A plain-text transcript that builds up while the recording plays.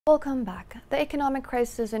Welcome back. The economic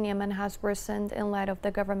crisis in Yemen has worsened in light of the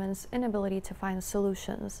government's inability to find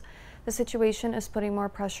solutions. The situation is putting more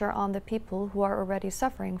pressure on the people who are already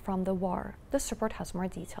suffering from the war. This report has more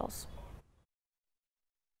details.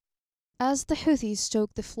 As the Houthis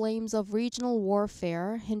stoke the flames of regional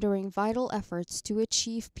warfare, hindering vital efforts to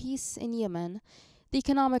achieve peace in Yemen, the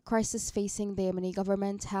economic crisis facing the Yemeni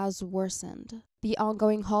government has worsened. The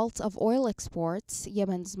ongoing halt of oil exports,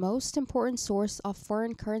 Yemen's most important source of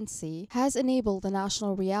foreign currency, has enabled the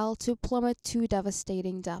national rial to plummet to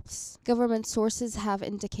devastating depths. Government sources have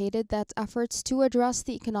indicated that efforts to address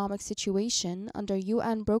the economic situation under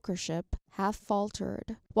UN brokership have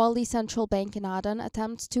faltered, while the central bank in Aden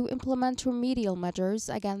attempts to implement remedial measures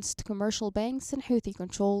against commercial banks in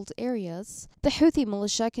Houthi-controlled areas. The Houthi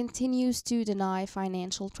militia continues to deny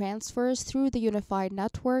financial transfers through the unified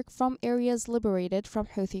network from areas liberated from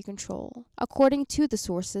Houthi control. According to the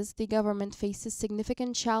sources, the government faces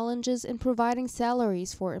significant challenges in providing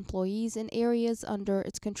salaries for employees in areas under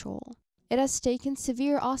its control. It has taken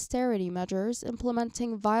severe austerity measures,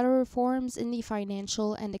 implementing vital reforms in the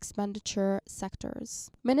financial and expenditure sectors.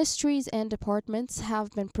 Ministries and departments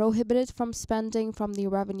have been prohibited from spending from the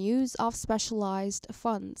revenues of specialized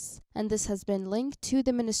funds, and this has been linked to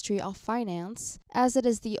the Ministry of Finance, as it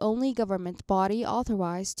is the only government body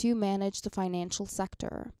authorized to manage the financial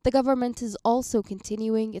sector. The government is also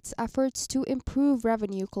continuing its efforts to improve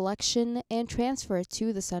revenue collection and transfer it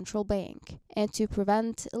to the central bank, and to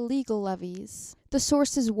prevent illegal levies. The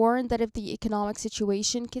sources warn that if the economic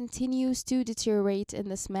situation continues to deteriorate in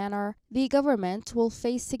this manner, the government will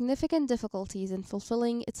face significant difficulties in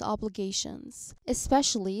fulfilling its obligations,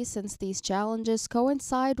 especially since these challenges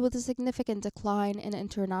coincide with a significant decline in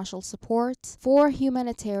international support for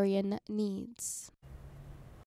humanitarian needs.